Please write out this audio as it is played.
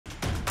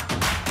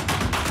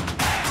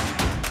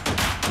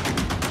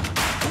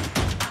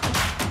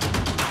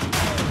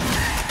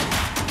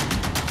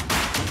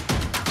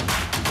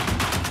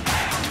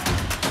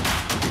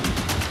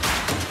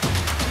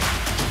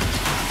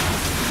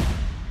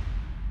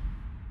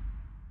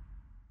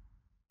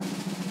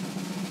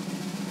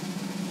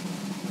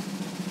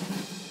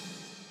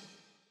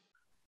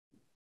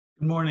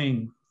Good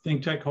morning.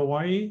 ThinkTech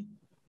Hawaii,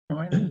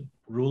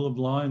 rule of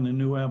law in the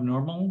new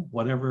abnormal,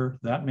 whatever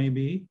that may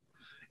be.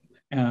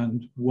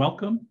 And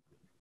welcome.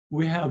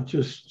 We have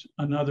just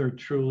another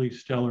truly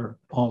stellar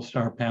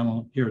all-star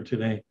panel here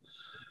today.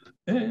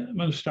 I'm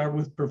going to start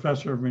with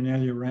Professor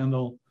Vernellia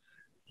Randall,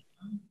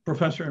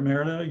 Professor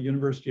Emerita,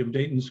 University of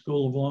Dayton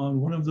School of Law, and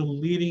one of the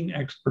leading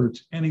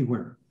experts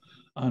anywhere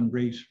on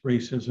race,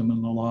 racism,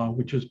 and the law,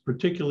 which is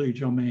particularly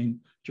germane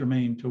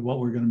to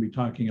what we're going to be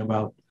talking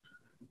about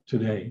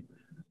today.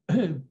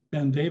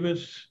 Ben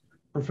Davis,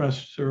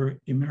 Professor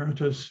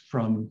Emeritus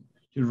from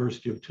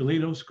University of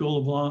Toledo School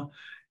of Law,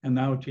 and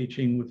now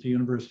teaching with the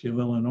University of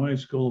Illinois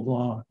School of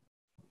Law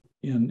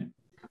in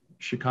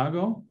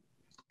Chicago,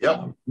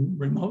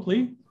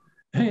 remotely.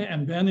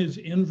 And Ben is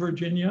in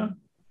Virginia,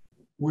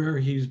 where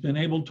he's been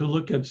able to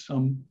look at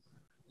some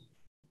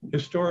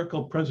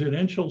historical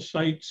presidential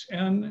sites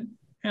and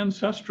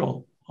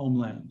ancestral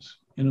homelands,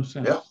 in a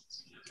sense.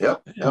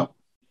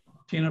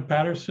 Tina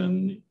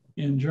Patterson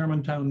in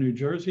Germantown, New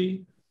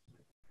Jersey,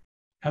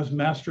 has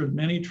mastered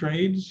many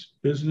trades: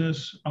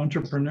 business,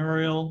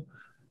 entrepreneurial,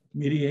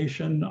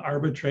 mediation,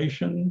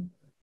 arbitration,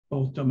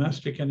 both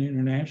domestic and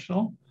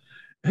international.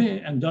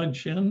 And Doug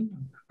Chin,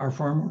 our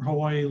former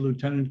Hawaii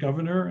Lieutenant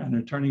Governor and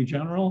Attorney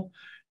General,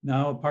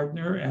 now a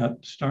partner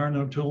at Starn,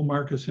 O'Toole,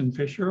 Marcus &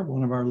 Fisher,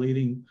 one of our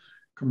leading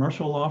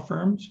commercial law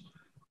firms.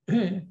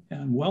 And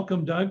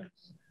welcome, Doug,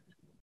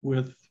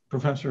 with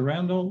Professor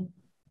Randall,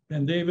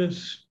 Ben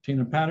Davis,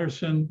 Tina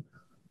Patterson.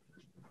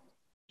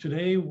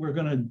 Today, we're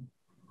going to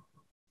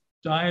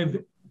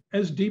dive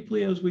as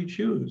deeply as we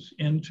choose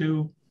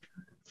into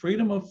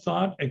freedom of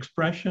thought,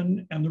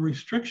 expression, and the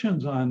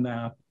restrictions on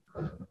that,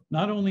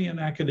 not only in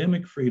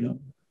academic freedom,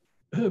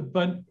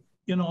 but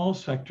in all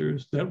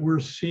sectors that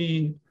we're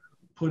seeing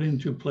put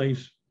into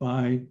place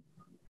by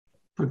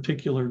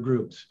particular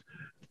groups.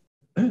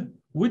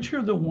 Which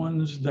are the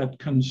ones that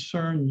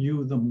concern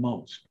you the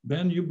most?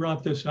 Ben, you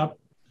brought this up.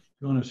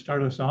 You want to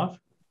start us off?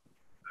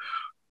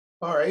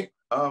 All right.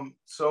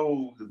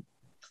 So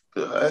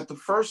at the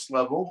first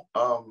level,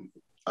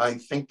 I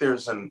think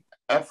there's an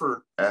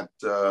effort at,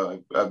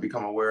 I've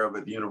become aware of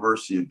at the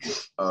University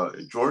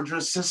of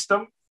Georgia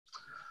system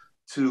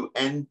to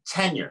end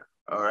tenure,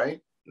 all right?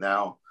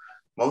 Now,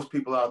 most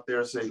people out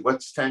there say,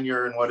 what's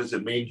tenure and what does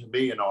it mean to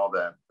me and all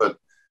that? But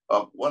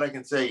what I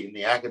can say in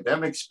the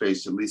academic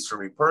space, at least for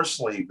me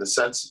personally, the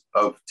sense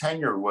of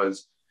tenure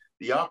was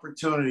the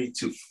opportunity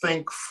to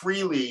think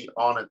freely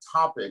on a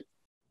topic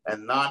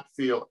and not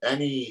feel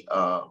any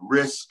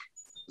risk,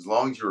 as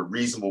long as you're a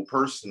reasonable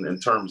person in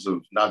terms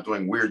of not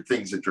doing weird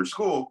things at your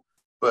school,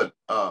 but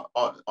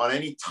on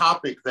any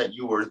topic that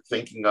you were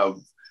thinking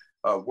of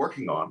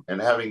working on, and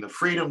having the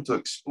freedom to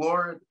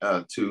explore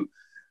it, to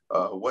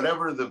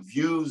whatever the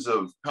views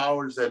of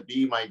powers that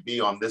be might be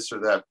on this or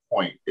that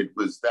point. It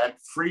was that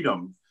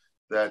freedom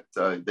that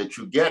that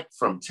you get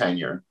from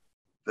tenure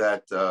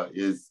that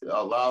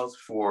allows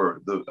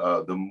for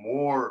the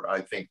more, I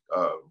think,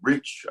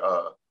 rich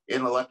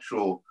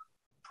intellectual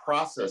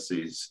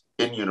processes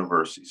in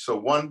universities. So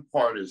one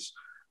part is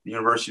the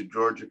University of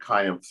Georgia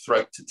kind of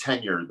threat to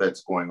tenure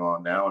that's going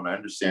on now, and I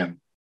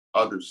understand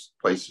other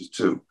places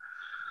too.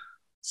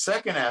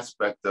 Second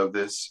aspect of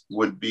this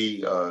would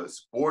be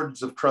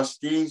boards of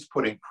trustees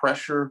putting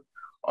pressure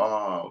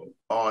on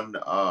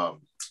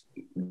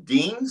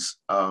deans,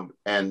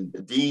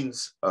 and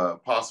deans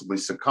possibly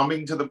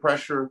succumbing to the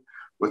pressure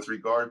with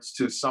regards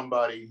to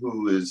somebody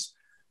who is,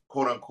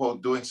 quote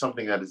unquote, doing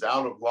something that is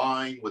out of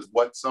line with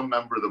what some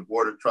member of the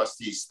board of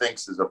trustees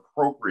thinks is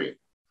appropriate.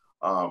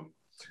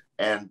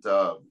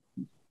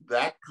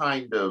 That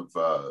kind of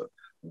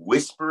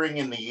whispering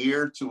in the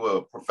ear to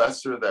a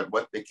professor that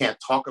what they can't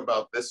talk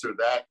about this or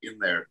that in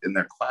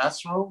their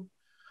classroom,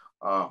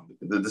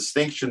 the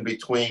distinction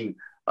between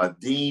a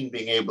dean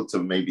being able to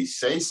maybe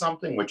say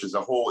something, which is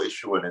a whole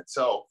issue in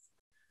itself,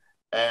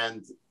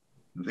 and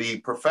the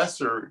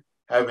professor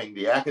having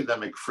the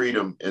academic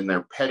freedom in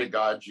their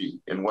pedagogy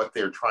and what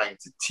they're trying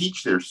to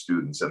teach their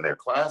students in their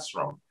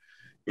classroom,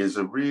 is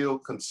a real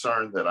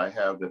concern that I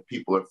have, that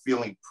people are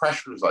feeling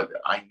pressures like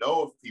that. I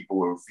know of people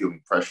who are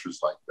feeling pressures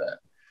like that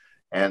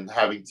and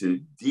having to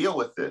deal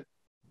with it.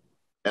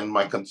 And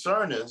my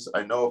concern is,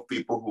 I know of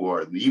people who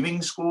are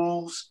leaving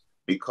schools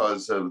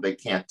because they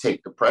can't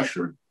take the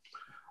pressure.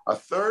 A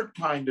third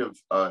kind of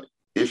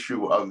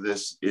issue of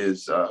this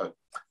is a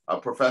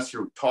professor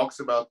who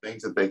talks about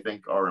things that they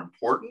think are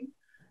important.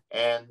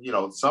 And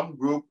some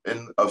group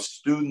of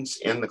students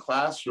in the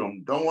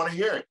classroom don't want to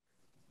hear it.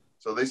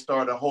 So they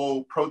start a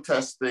whole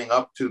protest thing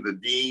up to the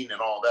dean and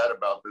all that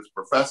about this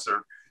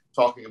professor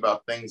talking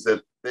about things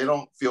that they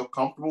don't feel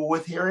comfortable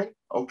with hearing,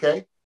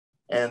 okay?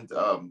 And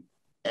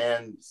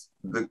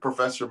the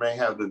professor may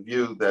have the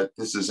view that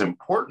this is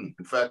important.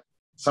 In fact,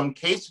 some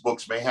case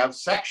books may have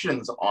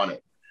sections on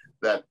it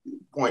that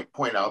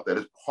point out that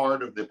as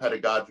part of the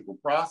pedagogical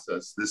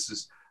process, this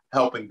is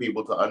helping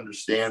people to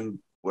understand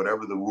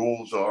whatever the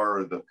rules are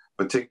or the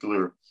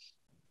particular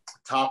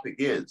topic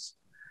is.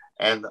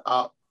 And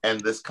and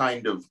this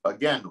kind of,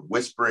 again,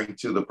 whispering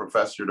to the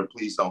professor to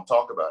please don't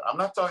talk about it. I'm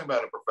not talking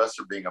about a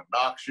professor being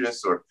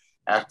obnoxious or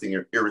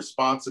acting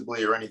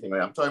irresponsibly or anything like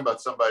that. I'm talking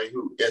about somebody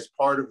who, as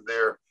part of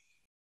their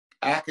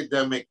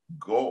academic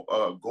goal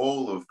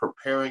of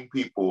preparing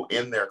people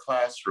in their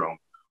classroom,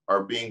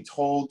 are being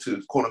told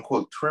to, quote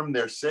unquote, trim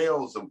their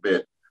sails a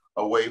bit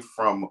away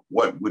from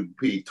what would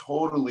be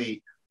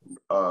totally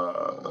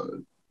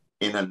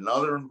in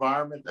another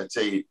environment, I'd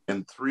say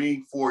in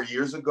 3-4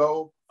 years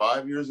ago,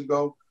 5 years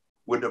ago,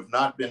 would have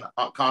not been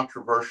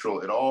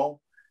controversial at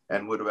all,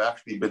 and would have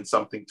actually been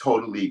something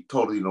totally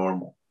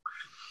normal.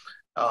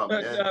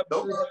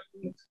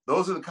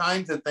 Those are the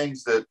kinds of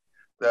things that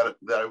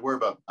I worry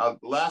about. The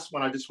last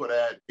one I just would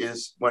add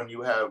is when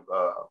you have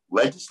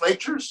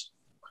legislatures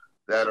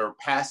that are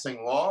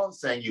passing laws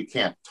saying you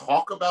can't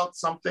talk about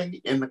something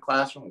in the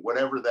classroom,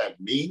 whatever that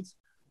means,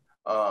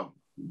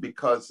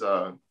 because,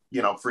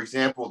 for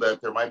example,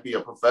 that there might be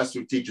a professor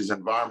who teaches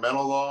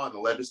environmental law and the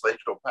legislature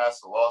will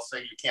pass a law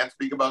saying you can't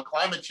speak about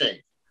climate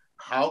change.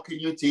 How can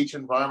you teach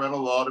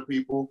environmental law to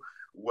people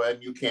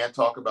when you can't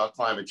talk about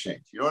climate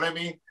change? You know what I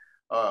mean?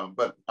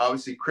 But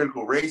obviously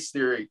critical race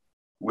theory,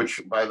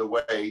 which, by the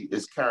way,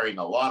 is carrying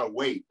a lot of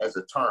weight as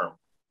a term,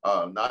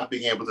 not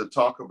being able to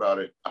talk about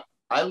it.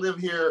 I live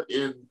here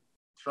in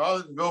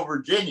Charlottesville,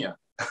 Virginia,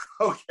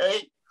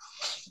 okay?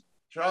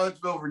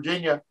 Charlottesville,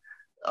 Virginia,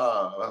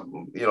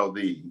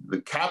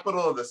 the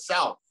capital of the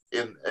South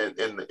in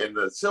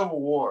the Civil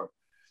War.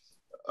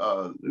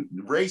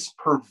 Race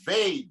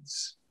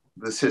pervades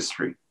this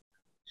history,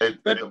 and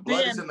the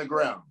blood is in the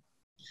ground.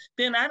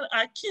 Then I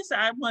guess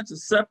I want to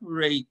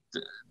separate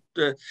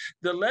the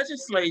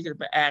legislative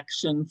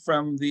action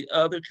from the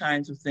other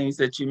kinds of things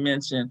that you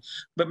mentioned.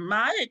 But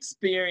my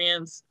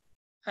experience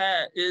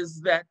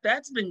is that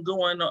that's been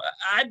going on.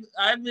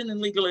 I've been in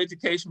legal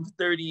education for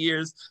 30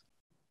 years.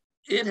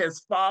 It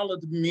has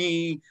followed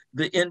me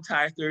the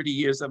entire 30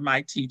 years of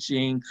my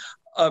teaching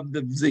of the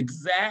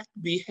exact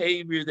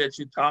behavior that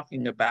you're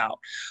talking about.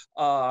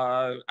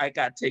 I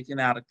got taken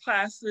out of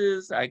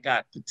classes. I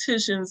got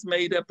petitions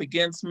made up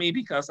against me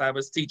because I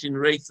was teaching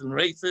race and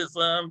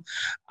racism.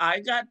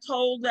 I got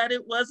told that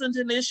it wasn't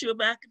an issue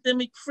of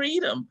academic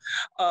freedom,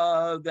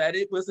 that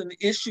it was an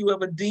issue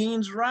of a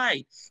dean's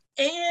right.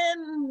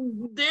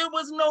 And there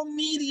was no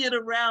media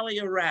to rally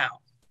around.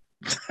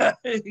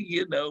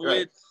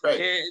 Right.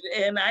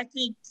 And I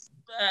think,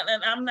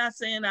 and I'm not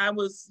saying I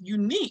was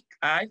unique.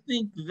 I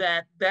think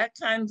that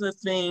kind of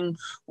thing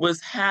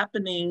was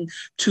happening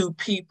to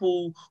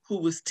people who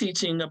was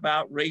teaching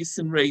about race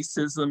and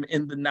racism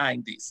in the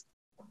 90s.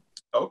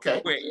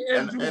 Okay.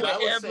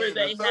 Wherever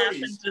they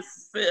happened to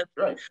sit,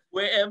 right.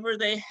 Wherever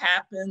they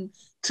happened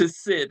to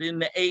sit in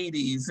the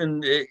 80s.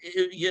 And,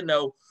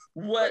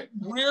 what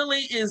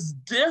really is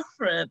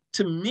different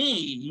to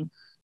me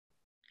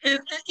is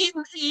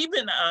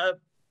even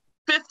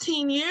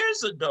 15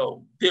 years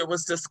ago, there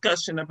was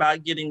discussion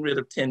about getting rid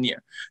of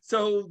tenure.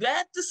 So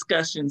that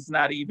discussion's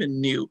not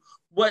even new.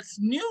 What's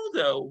new,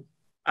 though,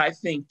 I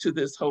think, to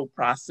this whole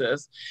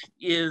process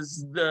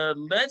is the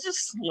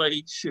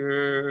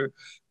legislature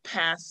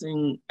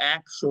passing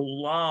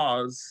actual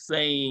laws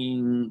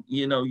saying,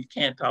 you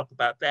can't talk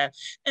about that.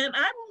 And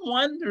I'm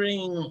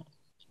wondering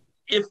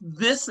if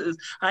this is,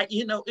 I'm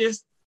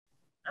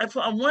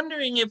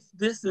wondering if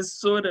this is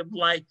sort of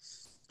like,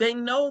 they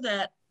know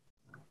that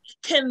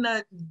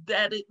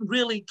it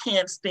really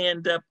can't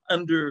stand up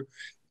under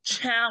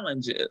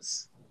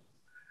challenges.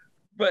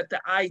 But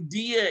the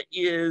idea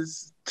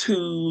is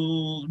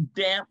to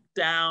damp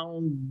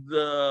down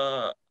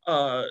the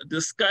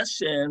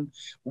discussion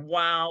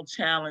while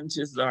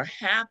challenges are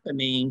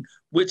happening,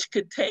 which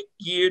could take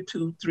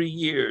 2-3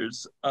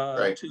 years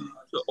to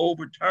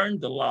overturn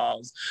the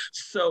laws.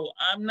 So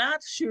I'm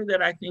not sure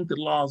that I think the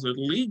laws are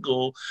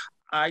legal.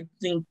 I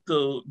think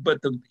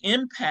but the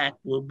impact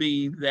will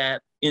be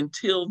that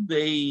until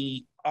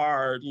they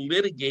are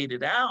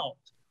litigated out,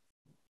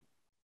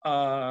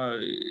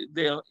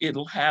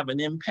 it'll have an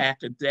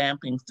impact of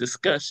damping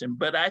discussion.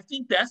 But I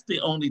think that's the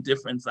only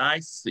difference I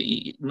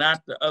see,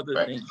 not the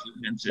other things you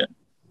mentioned.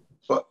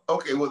 Well,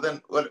 okay, well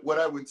then what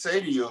I would say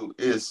to you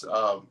is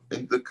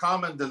the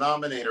common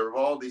denominator of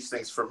all these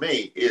things for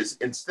me is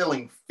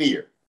instilling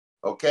fear,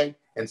 okay?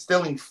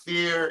 Instilling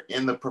fear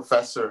in the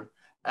professor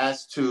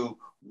as to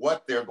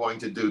what they're going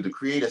to do, to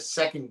create a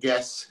second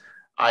guess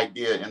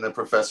idea in the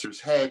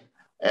professor's head.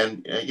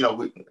 And,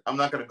 I'm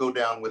not going to go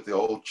down with the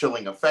old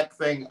chilling effect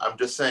thing. I'm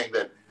just saying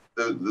that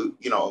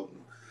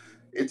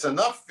it's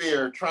enough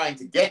fear trying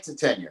to get to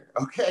tenure.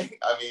 Okay.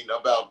 I mean,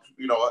 about,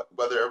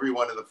 whether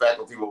everyone in the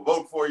faculty will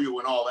vote for you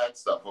and all that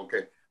stuff.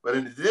 Okay. But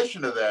in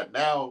addition to that,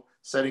 now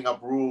setting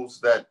up rules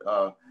that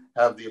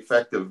have the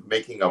effect of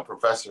making a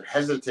professor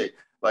hesitate,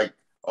 like,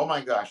 oh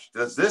my gosh,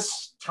 does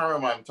this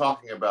term I'm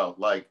talking about,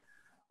 like,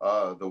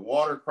 the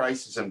water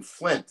crisis in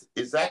Flint,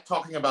 is that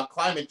talking about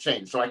climate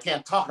change? So I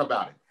can't talk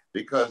about it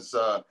because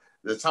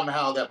that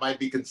somehow that might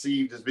be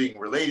conceived as being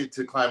related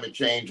to climate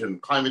change,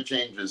 and climate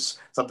change is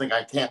something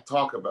I can't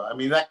talk about. I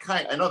mean,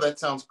 I know that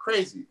sounds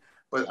crazy,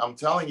 but I'm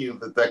telling you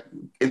that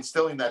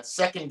instilling that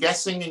second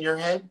guessing in your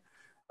head,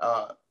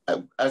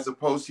 as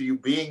opposed to you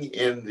being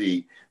in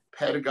the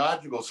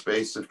pedagogical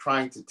space of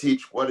trying to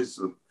teach what is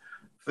the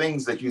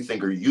things that you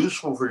think are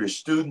useful for your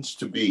students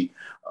to be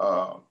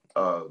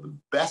the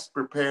best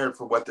prepared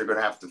for what they're going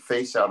to have to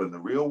face out in the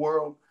real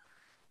world.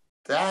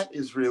 That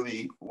is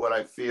really what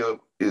I feel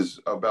is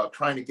about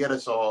trying to get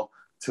us all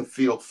to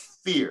feel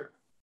fear,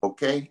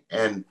 okay?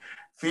 And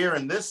fear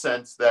in this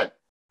sense that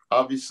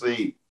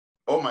obviously,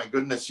 oh my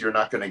goodness, you're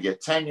not going to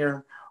get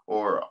tenure,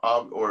 or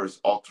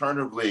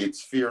alternatively,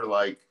 it's fear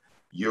like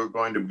you're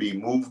going to be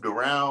moved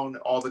around,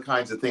 all the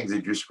kinds of things that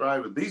you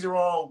describe. These are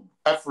all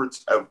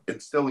efforts of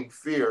instilling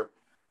fear.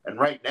 And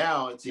right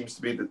now, it seems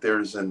to be that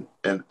there's an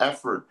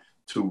effort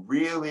to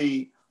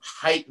really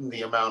heighten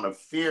the amount of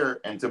fear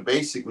and to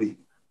basically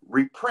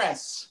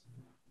repress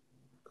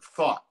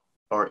thought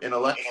or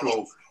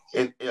intellectual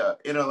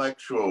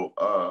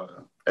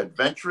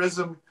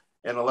adventurism,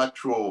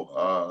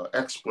 intellectual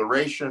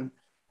exploration,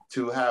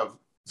 to have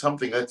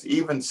something that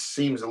even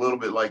seems a little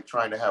bit like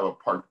trying to have a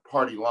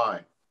party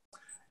line.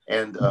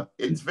 And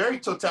it's very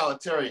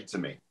totalitarian to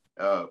me,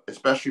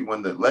 especially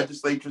when the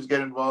legislatures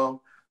get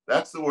involved.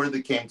 That's the word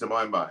that came to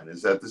my mind,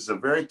 is that this is a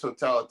very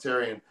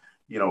totalitarian,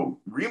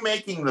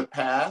 remaking the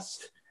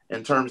past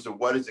in terms of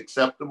what is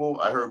acceptable.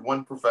 I heard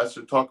one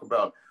professor talk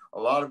about a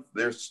lot of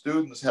their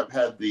students have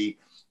had the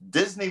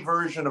Disney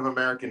version of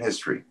American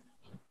history,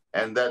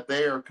 and that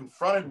they are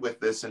confronted with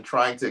this and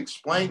trying to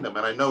explain them.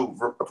 And I know,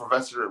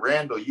 Professor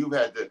Randall, you've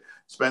had to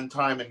spend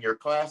time in your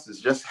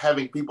classes just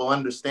having people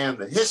understand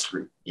the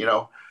history,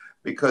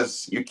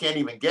 because you can't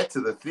even get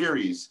to the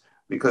theories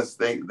because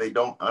they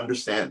don't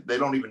understand, they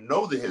don't even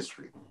know the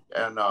history.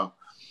 And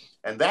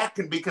that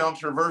can be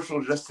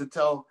controversial just to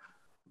tell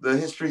the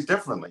histories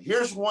differently.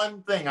 Here's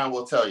one thing I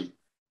will tell you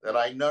that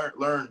I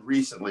learned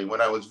recently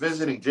when I was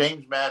visiting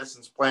James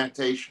Madison's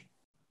plantation,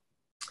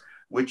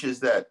 which is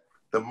that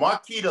the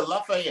Marquis de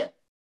Lafayette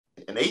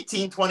in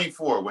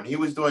 1824, when he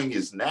was doing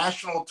his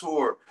national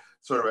tour,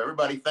 sort of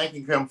everybody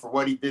thanking him for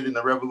what he did in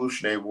the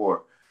Revolutionary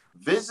War,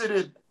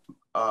 visited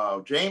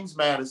James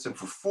Madison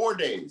for 4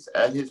 days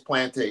at his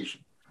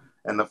plantation.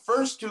 And the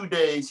first 2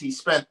 days he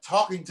spent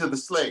talking to the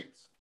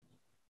slaves,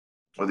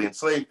 or the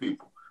enslaved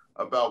people,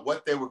 about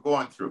what they were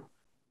going through.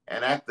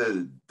 And at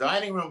the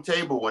dining room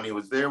table, when he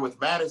was there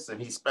with Madison,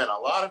 he spent a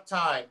lot of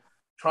time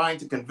trying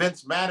to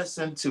convince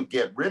Madison to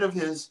get rid of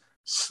his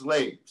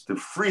slaves, to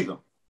free them.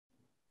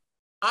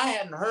 I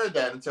hadn't heard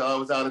that until I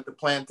was out at the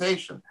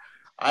plantation.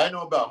 I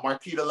know about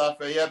Marquis de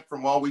Lafayette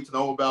from all we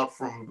know about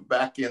from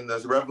back in the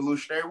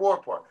Revolutionary War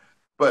part.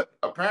 But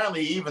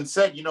apparently he even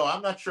said,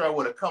 I'm not sure I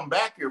would have come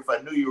back here if I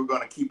knew you were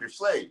going to keep your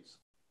slaves.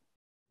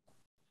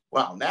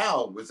 Wow,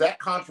 now, was that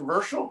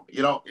controversial?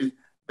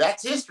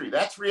 That's history,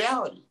 that's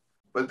reality.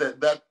 But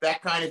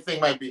that kind of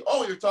thing might be,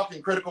 oh, you're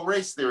talking critical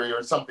race theory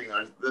or something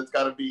that's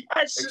got to be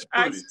excluded.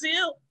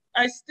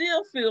 I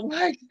still feel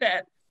like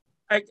that.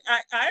 I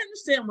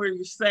understand what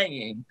you're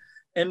saying.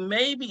 And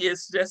maybe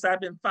it's just I've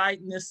been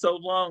fighting this so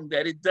long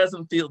that it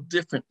doesn't feel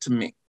different to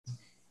me.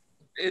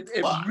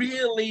 It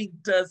really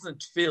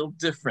doesn't feel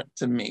different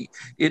to me.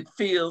 It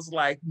feels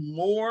like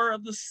more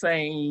of the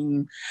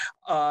same,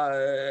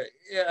 and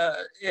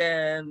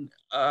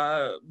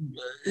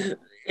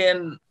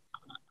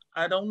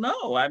I don't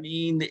know. I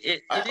mean, it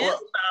is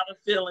about a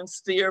feeling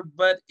fear,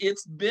 but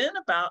it's been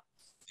about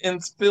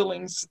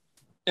instilling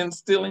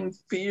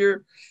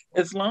fear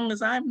as long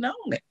as I've known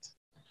it.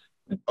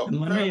 And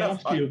let me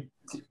ask you,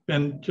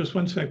 Ben, just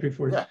one sec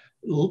before. Yeah.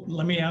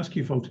 Let me ask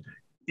you folks,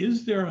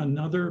 is there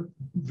another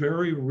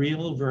very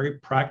real, very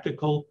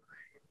practical,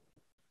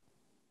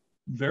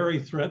 very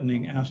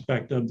threatening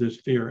aspect of this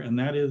fear? And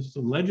that is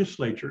the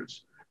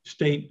legislatures,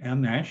 state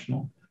and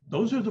national.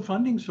 Those are the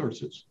funding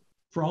sources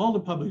for all the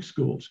public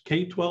schools,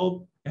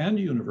 K-12 and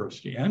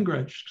university and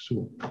graduate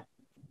school.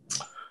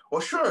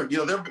 Well, sure.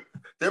 There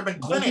have been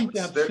clinics.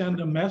 Doesn't that send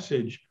a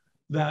message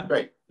that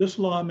this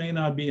law may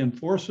not be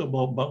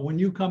enforceable, but when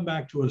you come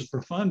back to us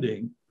for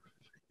funding,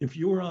 if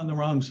you were on the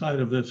wrong side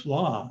of this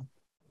law,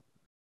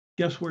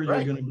 guess where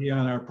you're going to be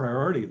on our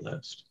priority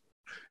list?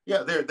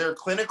 Yeah, there are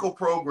clinical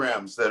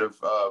programs that have,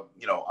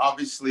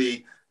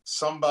 obviously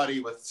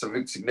somebody with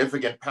some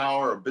significant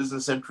power or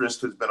business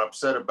interest has been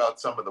upset about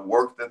some of the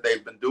work that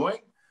they've been doing,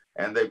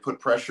 and they put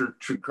pressure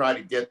to try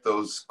to get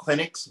those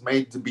clinics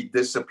made to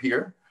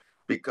disappear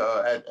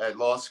because at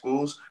law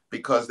schools,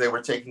 because they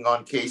were taking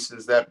on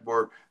cases that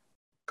were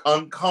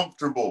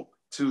uncomfortable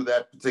to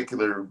that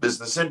particular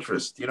business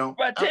interest.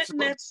 But didn't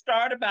that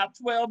start about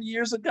 12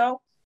 years ago?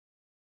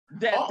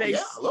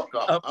 Look,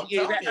 I'm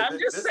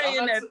just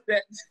saying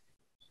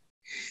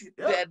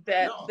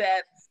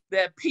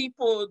that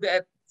people,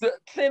 that the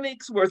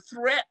clinics were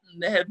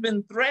threatened, have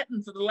been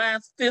threatened for the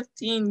last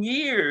 15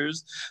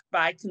 years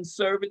by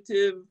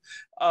conservative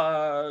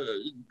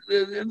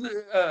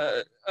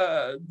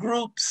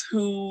groups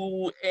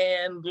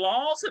and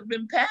laws have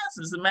been passed.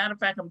 As a matter of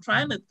fact, I'm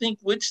trying to think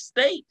which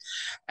state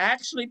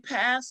actually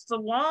passed a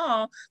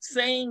law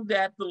saying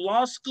that the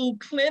law school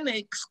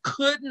clinics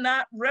could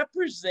not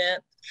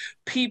represent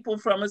people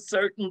from a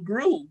certain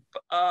group.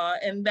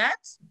 And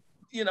that's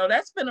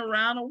been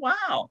around a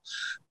while.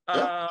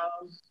 Yeah.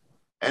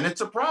 And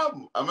it's a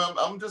problem.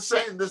 I'm just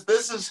saying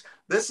this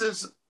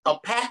is a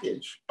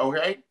package,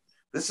 okay?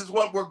 This is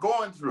what we're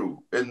going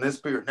through in this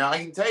period. Now, I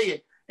can tell you,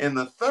 in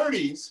the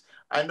 30s,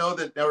 I know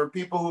that there were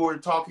people who were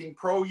talking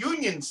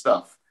pro-union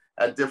stuff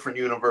at different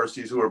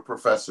universities who were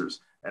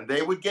professors, and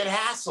they would get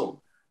hassled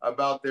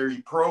about their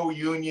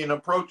pro-union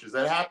approaches.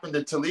 That happened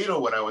at Toledo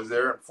when I was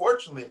there.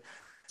 Unfortunately,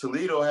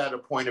 Toledo had a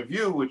point of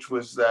view, which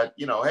was that,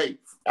 hey,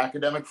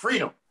 academic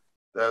freedom.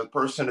 The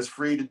person is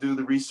free to do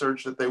the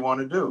research that they want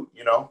to do,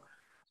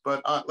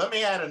 But let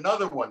me add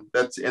another one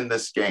that's in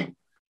this game,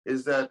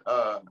 is that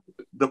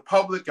the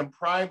public and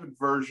private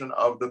version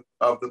of the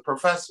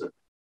professor.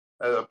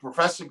 A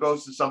professor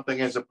goes to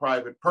something as a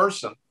private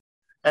person,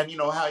 and you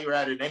know how you're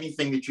at it.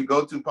 Anything that you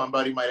go to,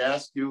 somebody might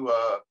ask you,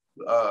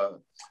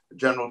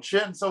 General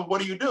Chin, so what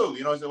do you do? I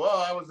say,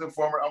 well, I'm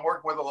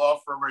working with a law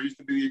firm, or I used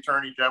to be the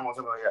attorney general,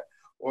 something like that.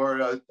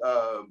 Or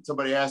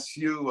somebody asks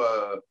you,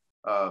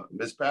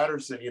 Ms.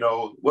 Patterson,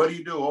 what do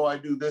you do? Oh, I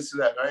do this or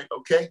that, right?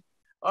 Okay,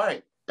 all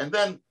right. And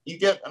then you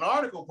get an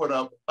article put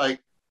up,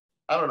 like,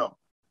 I don't know,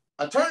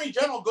 Attorney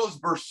General goes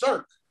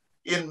berserk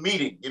in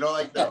meeting,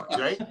 like that,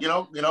 right?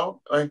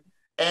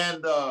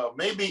 And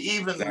maybe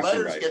even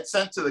letters get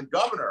sent to the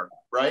governor,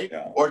 right?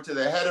 Yeah. Or to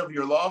the head of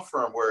your law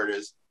firm, where it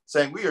is,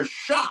 saying, we are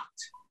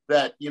shocked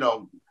that,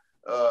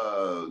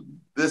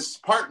 this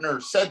partner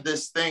said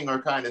this thing,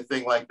 or kind of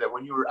thing like that,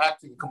 when you were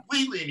acting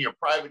completely in your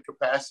private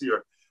capacity,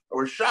 or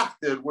we're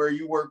shocked that where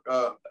you work,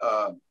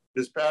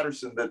 Ms.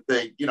 Patterson, that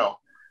they,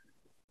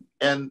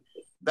 and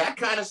that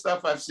kind of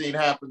stuff I've seen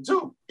happen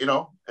too, and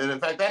in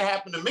fact, that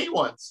happened to me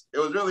once. It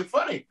was really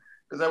funny,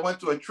 because I went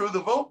to a True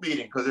the Vote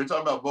meeting, because they're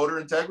talking about voter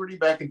integrity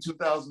back in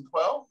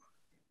 2012.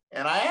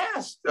 And I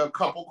asked a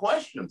couple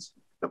questions.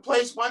 The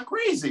place went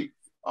crazy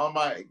on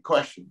my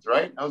questions,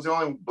 right? I was the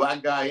only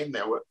Black guy in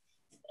there.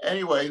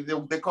 Anyway,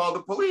 they called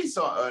the police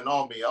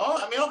on me. All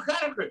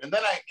kind of, and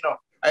then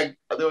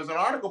there was an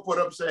article put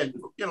up saying,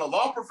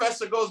 law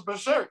professor goes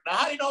berserk. Now,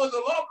 how do you know it's a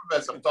law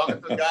professor? I'm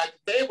talking to the guy at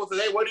the table,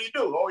 say, hey, what do you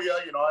do? Oh, yeah,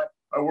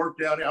 I work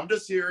down here. I'm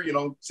just here,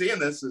 seeing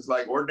this as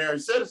like ordinary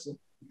citizen.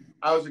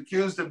 I was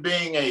accused of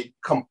being a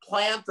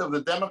complaint of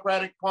the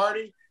Democratic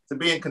Party, to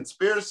be in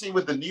conspiracy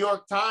with the New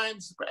York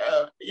Times.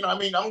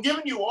 I'm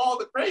giving you all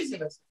the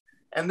craziness.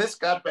 And this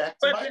got back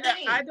to my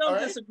name. I don't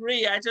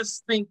disagree. I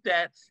just think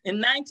that in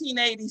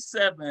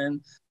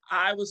 1987,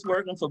 I was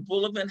working for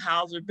Bullivan,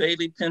 Hauser,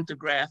 Bailey,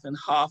 Pentagraph, and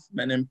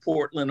Hoffman in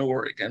Portland,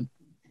 Oregon.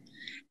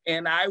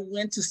 And I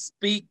went to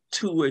speak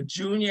to a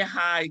junior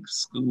high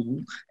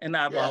school, and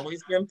I've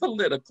always been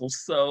political.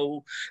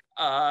 So,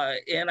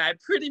 and I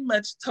pretty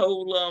much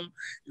told them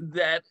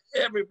that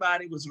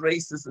everybody was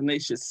racist and they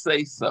should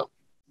say so.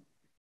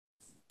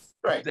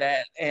 Right.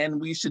 And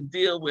we should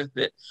deal with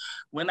it.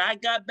 When I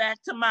got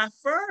back to my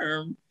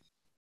firm,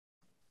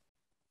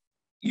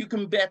 you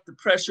can bet the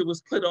pressure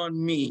was put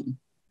on me.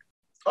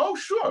 Oh,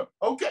 sure.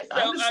 Okay.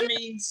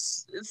 The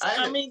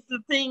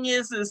thing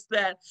is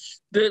that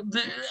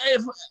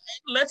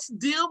let's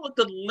deal with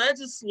the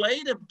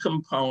legislative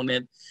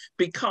component,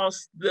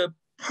 because the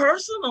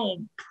personal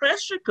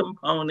pressure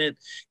component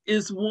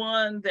is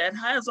one that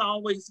has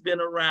always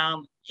been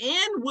around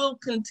and will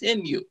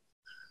continue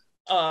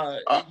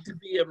to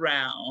be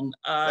around.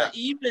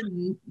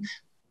 Even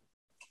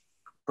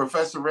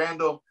Professor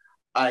Randall,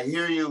 I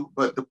hear you,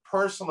 but the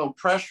personal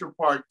pressure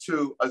part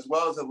too, as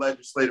well as the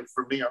legislative,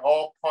 for me, are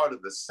all part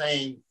of the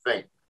same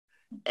thing.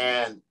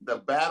 And the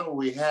battle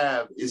we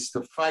have is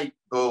to fight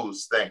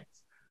those things.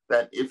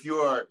 That if you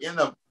are in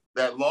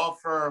that law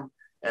firm,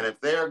 and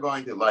if they are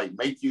going to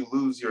make you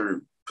lose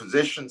your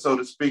position, so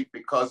to speak,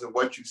 because of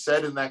what you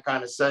said in that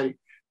kind of setting,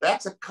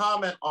 that's a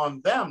comment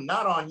on them,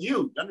 not on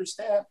you. You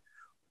understand?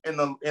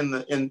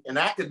 In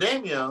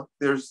academia,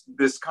 there's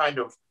this kind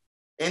of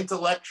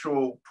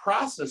intellectual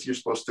process you're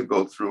supposed to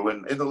go through,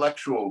 and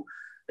intellectual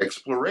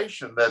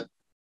exploration that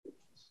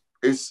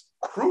is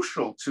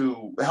crucial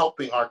to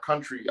helping our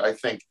country, I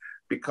think,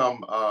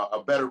 become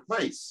a better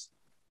place,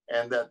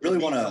 and that really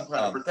want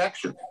to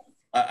protection.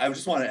 I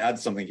just want to add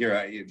something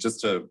here,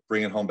 just to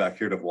bring it home back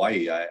here to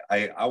Hawaii.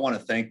 I want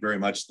to thank very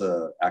much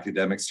the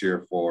academics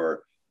here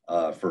for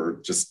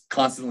just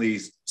constantly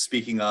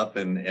speaking up,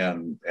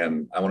 and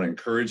I want to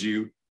encourage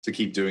you to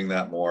keep doing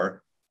that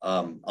more.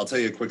 I'll tell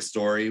you a quick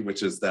story,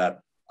 which is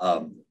that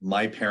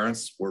my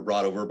parents were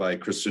brought over by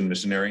Christian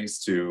missionaries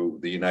to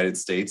the United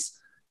States.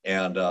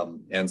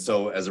 And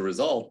so as a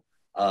result,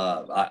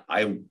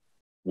 I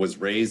was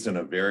raised in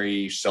a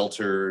very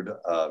sheltered,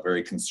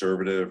 very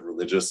conservative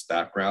religious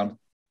background.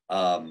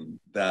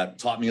 that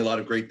taught me a lot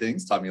of great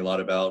things, taught me a lot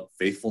about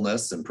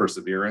faithfulness and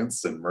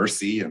perseverance and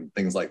mercy and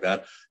things like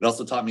that. It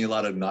also taught me a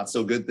lot of not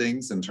so good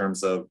things in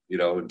terms of,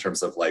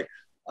 like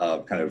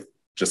kind of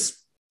just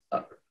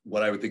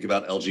what I would think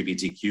about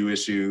LGBTQ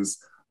issues,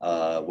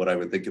 what I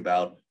would think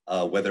about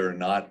whether or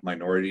not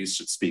minorities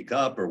should speak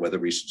up or whether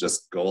we should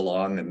just go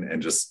along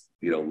and just,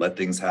 let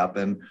things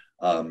happen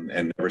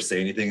and never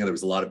say anything. And there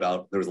was a lot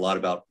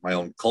about my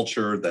own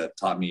culture that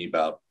taught me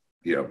about,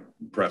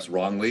 perhaps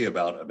wrongly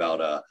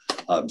about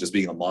just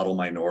being a model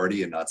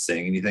minority and not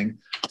saying anything.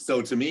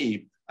 So to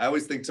me, I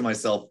always think to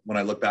myself when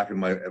I look back at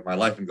my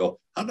life and go,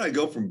 how did I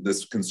go from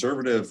this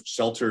conservative,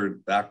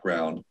 sheltered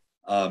background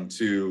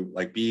to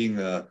like being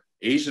a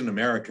Asian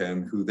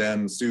American who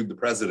then sued the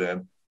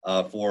president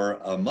for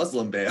a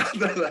Muslim ban? How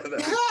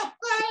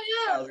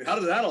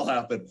did that all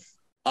happen?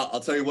 I'll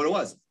tell you what it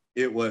was.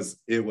 It was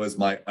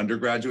my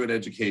undergraduate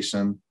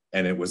education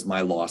and it was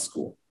my law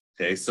school.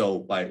 Okay,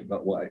 so I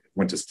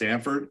went to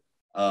Stanford.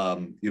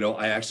 I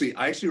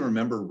actually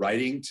remember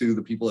writing to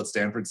the people at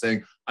Stanford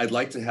saying, I'd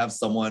like to have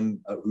someone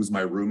who's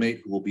my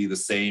roommate who will be the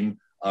same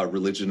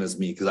religion as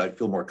me because I'd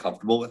feel more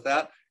comfortable with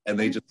that. And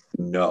they just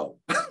no,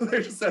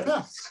 they just said,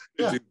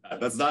 do that.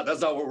 That's not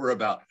what we're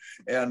about.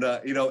 And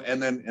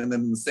and then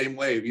in the same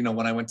way,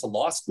 when I went to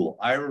law school,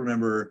 I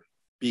remember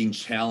being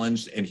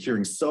challenged and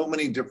hearing so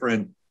many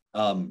different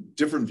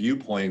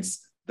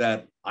viewpoints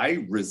that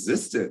I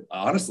resisted,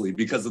 honestly,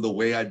 because of the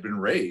way I'd been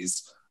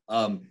raised.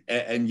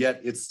 And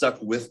yet it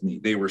stuck with me.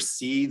 They were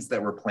seeds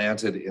that were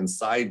planted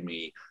inside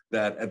me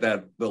that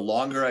the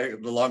longer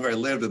I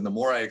lived and the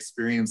more I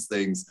experienced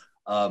things,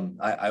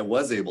 I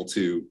was able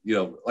to,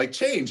 like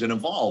change and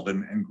evolve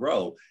and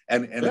grow.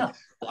 And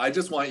I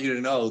just want you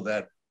to know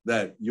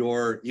that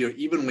you're,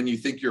 even when you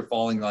think you're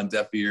falling on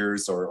deaf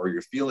ears or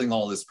you're feeling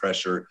all this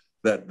pressure,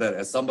 that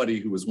as somebody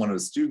who was one of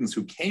the students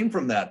who came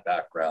from that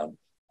background,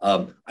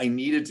 I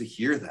needed to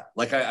hear that.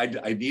 Like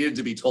I needed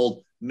to be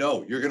told,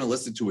 no, you're going to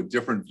listen to a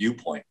different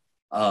viewpoint,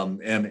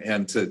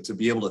 and to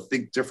be able to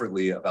think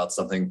differently about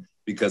something,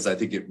 because I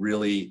think it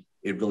really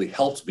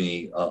helped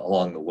me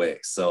along the way.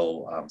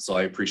 So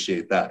I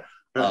appreciate that.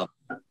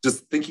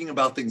 Just thinking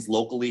about things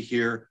locally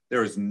here,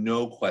 there is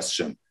no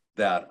question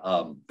that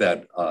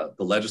the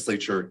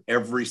legislature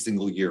every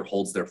single year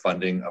holds their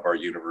funding of our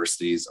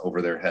universities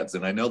over their heads.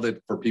 And I know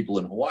that for people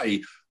in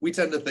Hawaii, we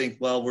tend to think,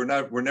 well, we're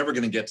never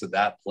going to get to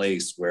that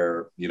place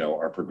where,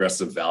 our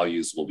progressive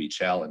values will be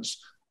challenged.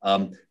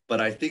 But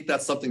I think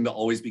that's something to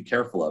always be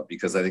careful of,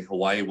 because I think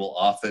Hawaii will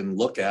often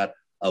look at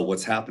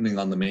what's happening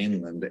on the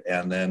mainland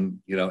and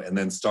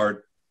then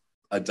start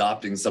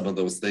adopting some of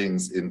those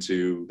things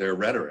into their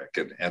rhetoric.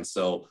 And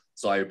so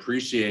I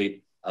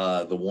appreciate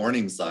the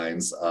warning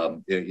signs,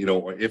 or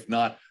if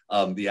not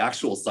the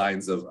actual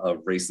signs of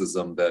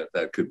racism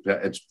that could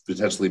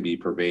potentially be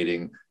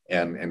pervading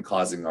and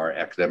causing our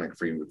academic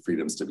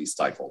freedoms to be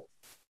stifled.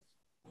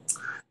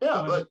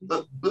 Yeah,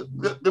 but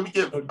let me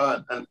give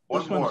one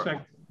more.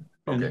 Second.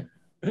 Okay.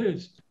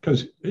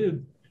 Because I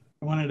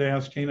wanted to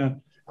ask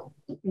Tina,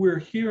 we're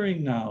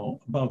hearing now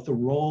about the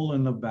role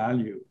and the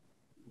value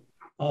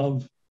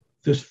of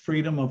this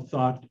freedom of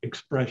thought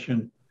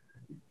expression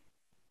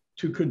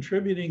to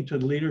contributing to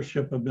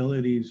leadership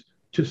abilities,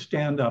 to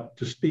stand up,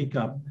 to speak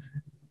up,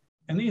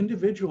 and the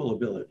individual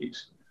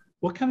abilities.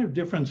 What kind of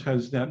difference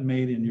has that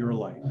made in your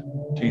life,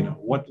 Tina?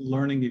 What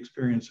learning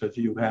experiences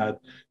you had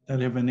that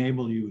have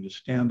enabled you to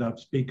stand up,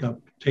 speak up,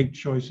 take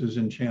choices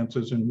and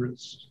chances and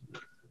risks?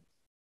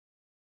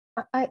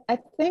 I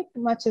think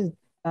much as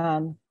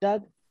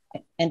Doug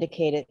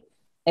indicated,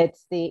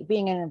 it's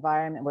being in an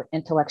environment where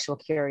intellectual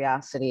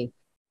curiosity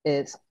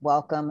is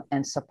welcome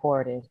and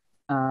supported.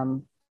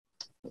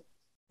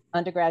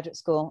 Undergraduate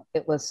school,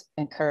 it was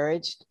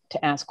encouraged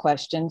to ask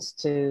questions,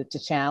 to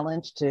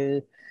challenge,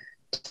 to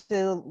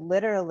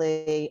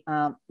literally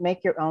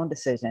make your own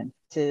decision,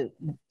 to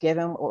give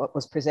them what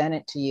was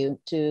presented to you,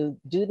 to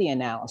do the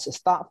analysis,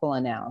 thoughtful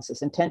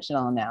analysis,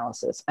 intentional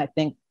analysis. I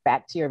think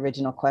back to your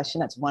original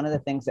question, that's one of the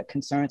things that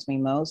concerns me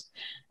most,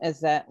 is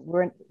that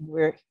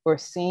we're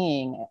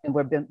seeing and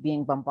we're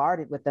being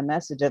bombarded with the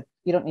message of,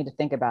 you don't need to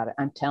think about it.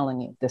 I'm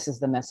telling you, this is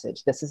the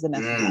message. This is the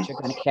message that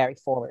you're going to carry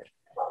forward.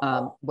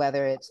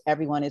 Whether it's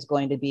everyone is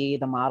going to be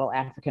the model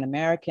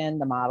African-American,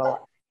 the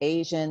model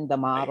Asian, the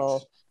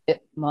model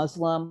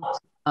Muslim,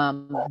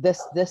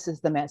 this is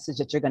the message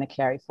that you're going to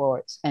carry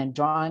forward. And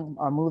drawing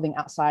or moving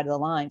outside of the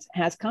lines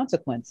has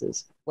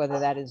consequences, whether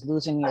that is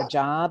losing your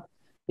job,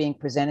 being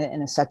presented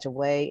in such a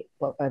way,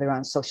 whether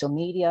on social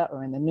media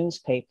or in the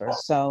newspaper.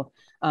 So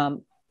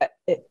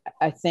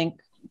I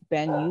think,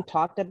 Ben, you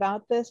talked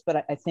about this,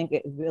 but I think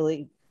it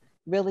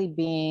really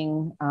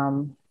being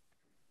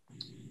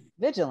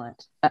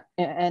vigilant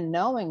and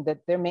knowing that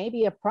there may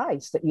be a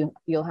price that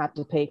you'll have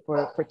to pay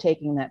for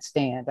taking that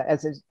stand.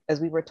 As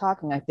we were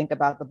talking, I think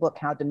about the book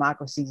How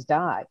Democracies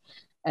Die,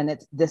 and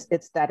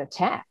it's that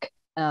attack,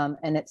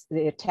 and it's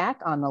the attack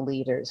on the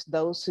leaders,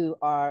 those who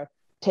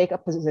take a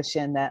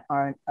position that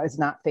is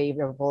not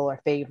favorable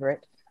or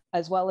favorite,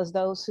 as well as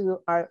those who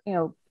are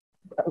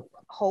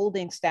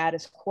holding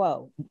status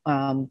quo.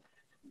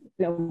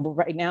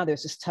 right now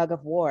there's this tug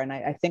of war. And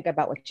I think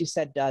about what you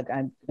said, Doug.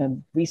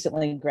 I'm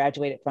recently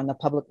graduated from the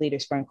Public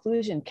Leaders for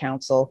Inclusion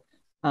Council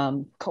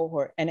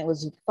cohort, and it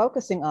was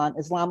focusing on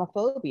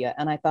Islamophobia.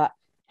 And I thought,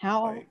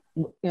 how,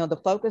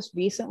 the focus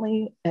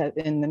recently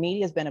in the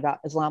media has been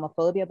about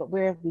Islamophobia, but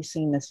where have we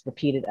seen this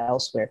repeated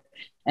elsewhere?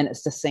 And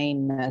it's the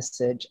same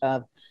message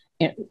of,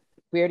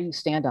 where do you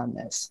stand on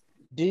this?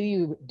 Do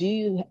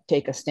you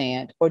take a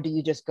stand, or do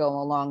you just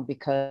go along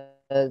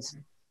because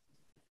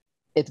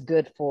it's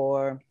good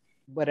for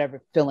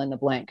whatever, fill in the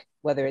blank,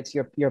 whether it's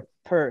your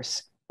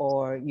purse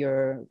or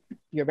your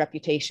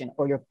reputation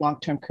or your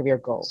long-term career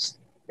goals?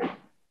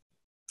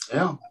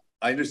 Yeah,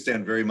 I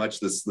understand very much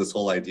this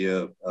whole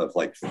idea of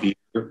like fear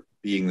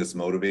being this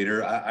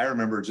motivator. I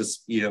remember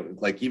just,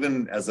 like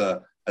even as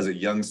a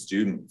young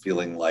student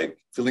feeling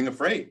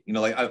afraid,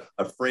 like I'm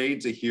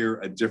afraid to hear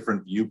a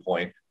different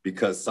viewpoint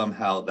because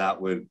somehow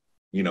that would,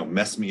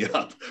 mess me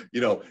up,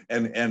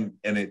 and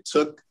it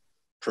took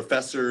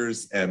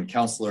professors and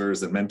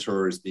counselors and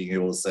mentors being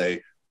able to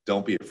say,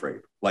 don't be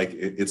afraid. Like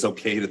it's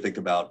okay to think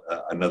about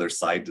another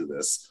side to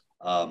this.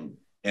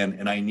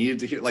 And I needed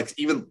to hear, like,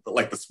 even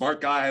like the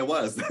smart guy I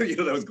was, that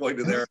was going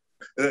to there,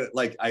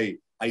 like I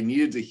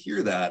needed to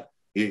hear that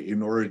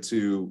in order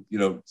to,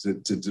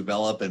 to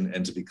develop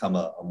and to become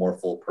a more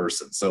full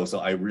person. So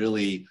I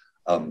really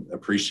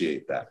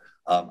appreciate that.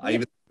 I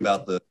even think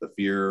about the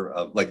fear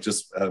of, like,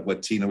 just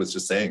what Tina was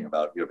just saying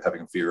about,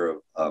 having a fear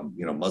of,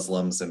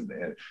 Muslims, and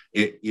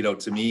it,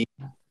 to me,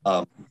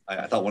 I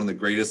thought one of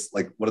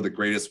the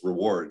greatest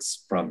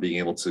rewards from being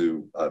able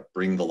to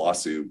bring the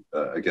lawsuit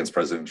against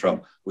President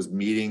Trump was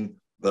meeting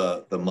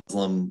the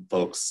Muslim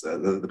folks,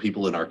 the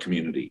people in our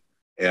community,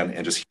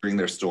 and just hearing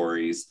their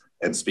stories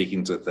and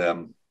speaking to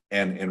them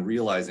and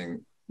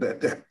realizing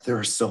that there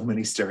are so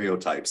many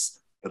stereotypes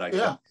that I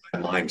kept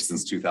in my mind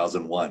since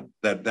 2001.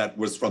 That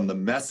was from the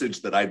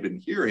message that I'd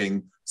been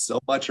hearing so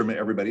much from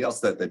everybody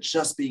else, that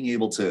just being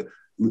able to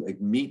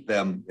meet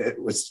them, it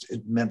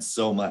meant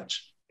so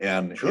much.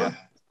 And sure.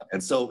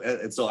 And so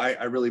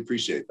I really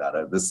appreciate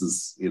that. This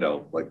is,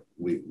 like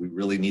we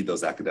really need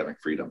those academic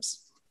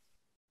freedoms.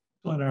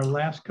 So in our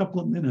last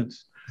couple of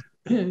minutes,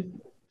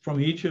 from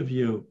each of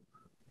you,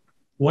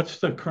 what's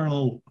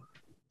the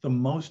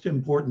most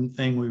important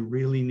thing we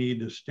really need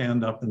to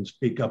stand up and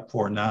speak up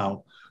for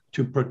now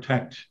to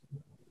protect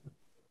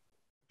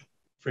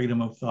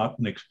freedom of thought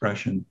and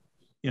expression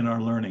in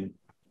our learning?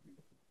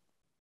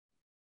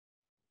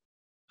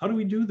 How do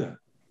we do that?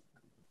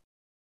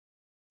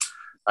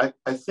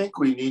 I think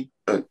we need,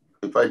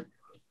 if I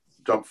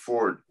jump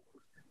forward,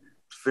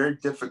 it's very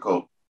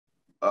difficult,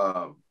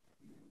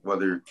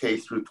 whether you're K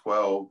through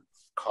 12,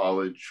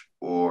 college,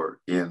 or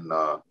in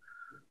a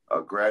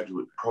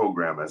graduate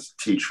program as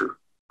a teacher.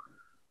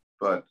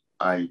 But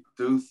I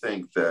do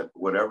think that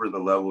whatever the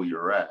level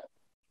you're at,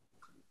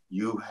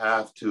 you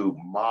have to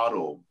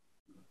model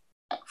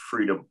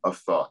freedom of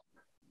thought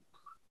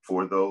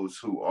for those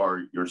who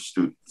are your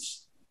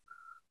students.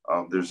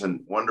 There's a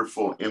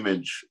wonderful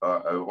image,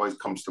 it always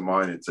comes to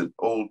mind. It's an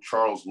old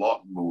Charles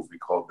Lawton movie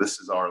called This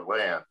Is Our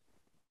Land,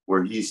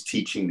 where he's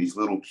teaching these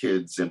little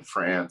kids in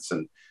France,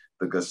 and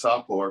the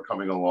Gestapo are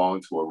coming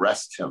along to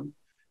arrest him.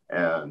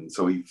 And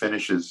so he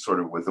finishes sort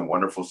of with a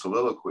wonderful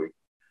soliloquy.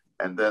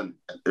 And then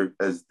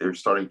as they're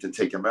starting to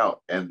take him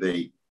out, and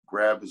they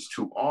grab his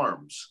two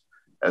arms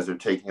as they're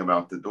taking him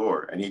out the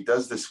door. And he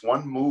does this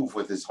one move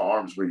with his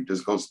arms where he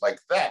just goes like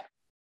that,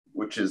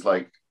 which is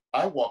like,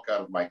 I walk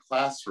out of my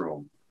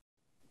classroom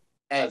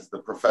as the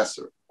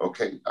professor,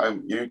 okay?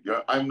 I'm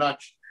not,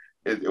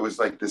 it was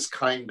like this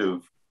kind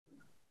of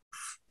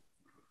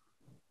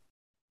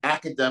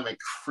academic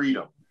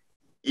freedom,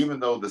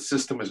 even though the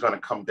system is going to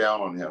come down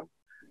on him.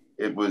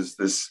 It was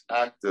this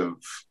act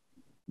of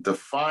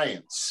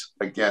defiance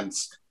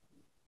against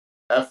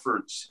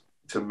efforts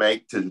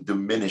to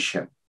diminish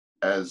him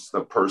as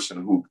the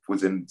person who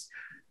was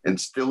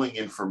instilling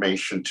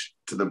information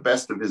to the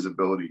best of his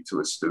ability to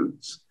his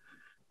students.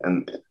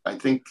 And I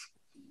think,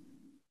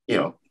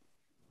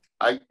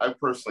 I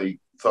personally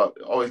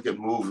always get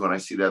moved when I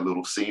see that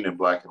little scene in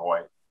black and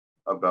white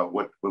about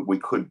what we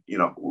could,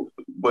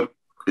 what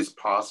is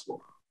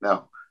possible.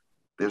 Now,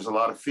 there's a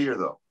lot of fear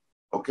though,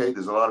 okay?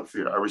 There's a lot of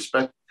fear. I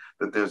respect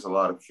that there's a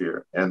lot of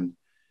fear. And,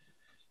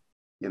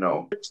 fear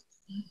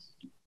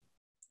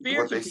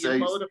can be a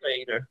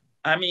motivator.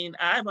 I mean,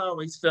 I've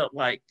always felt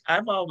like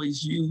I've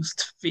always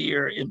used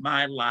fear in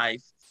my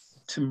life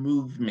to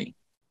move me.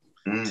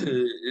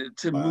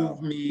 To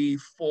move me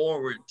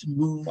forward, to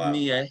move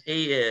me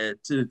ahead,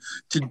 to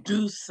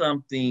do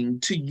something,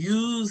 to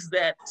use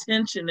that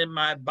tension in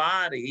my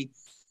body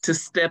to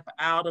step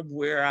out of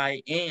where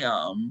I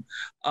am,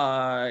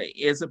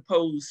 as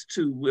opposed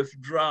to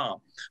withdraw.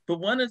 But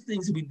one of the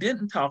things we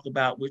didn't talk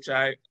about, which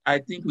I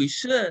think we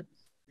should,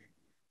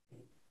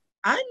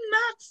 I'm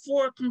not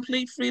for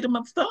complete freedom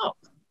of thought.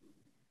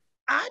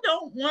 I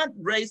don't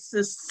want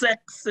racist,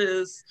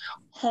 sexist,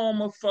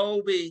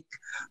 homophobic,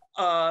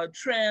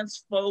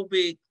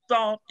 transphobic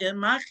thought in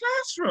my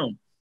classroom.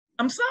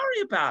 I'm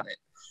sorry about it.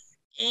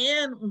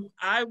 and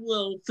I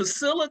will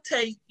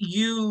facilitate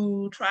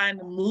you trying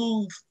to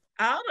move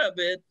out of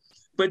it,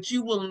 but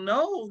you will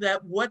know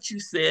that what you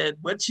said,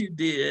 what you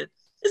did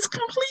is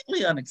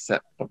completely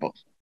unacceptable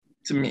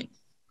to me.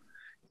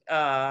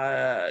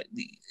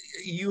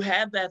 You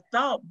had that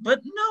thought,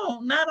 but no,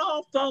 not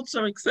all thoughts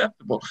are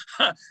acceptable.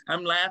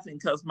 I'm laughing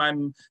because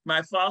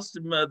my foster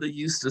mother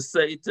used to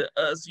say to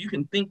us, you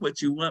can think what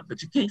you want,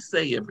 but you can't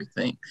say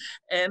everything.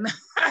 And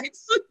I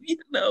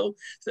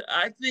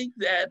think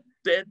that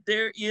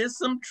there is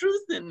some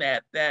truth in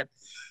that,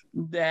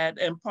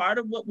 and part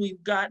of what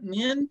we've gotten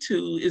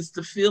into is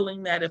the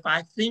feeling that if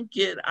I think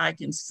it, I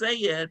can say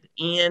it,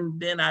 and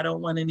then I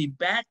don't want any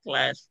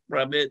backlash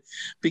from it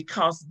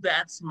because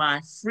that's my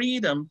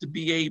freedom to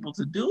be able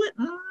to do it.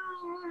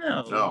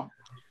 No.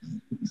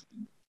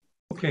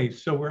 Okay,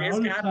 so we're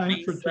out of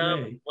time for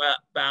today.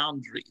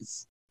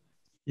 Boundaries.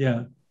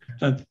 Yeah,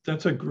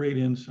 that's a great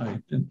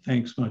insight, and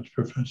thanks much,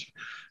 Professor.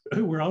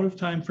 We're out of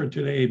time for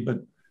today, but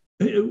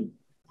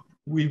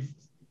we've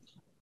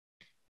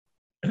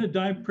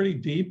dive pretty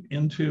deep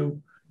into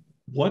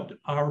what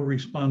our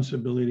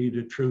responsibility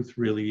to truth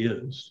really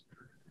is.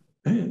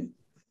 And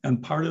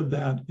part of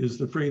that is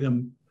the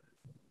freedom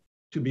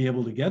to be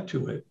able to get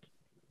to it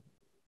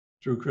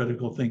through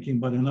critical thinking,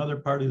 but another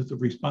part is the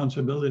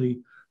responsibility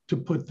to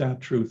put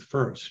that truth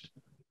first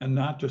and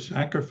not to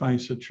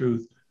sacrifice the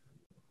truth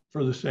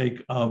for the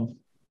sake of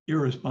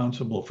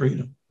irresponsible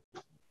freedom.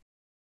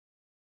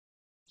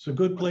 It's a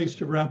good place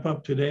to wrap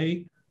up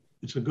today.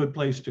 It's a good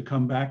place to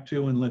come back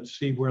to, and let's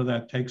see where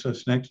that takes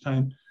us next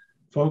time.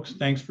 Folks,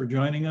 thanks for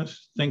joining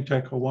us.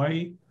 ThinkTech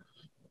Hawaii.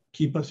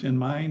 Keep us in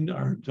mind.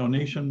 Our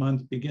donation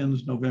month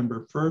begins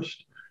November 1st,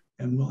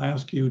 and we'll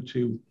ask you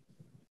to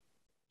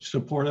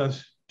support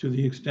us to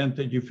the extent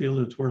that you feel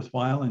it's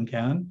worthwhile and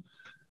can.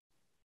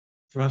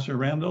 Professor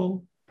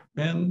Randall,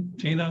 Ben,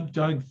 Tina,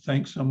 Doug,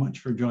 thanks so much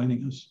for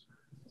joining us.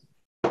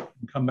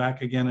 Come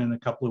back again in a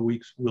couple of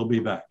weeks. We'll be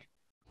back.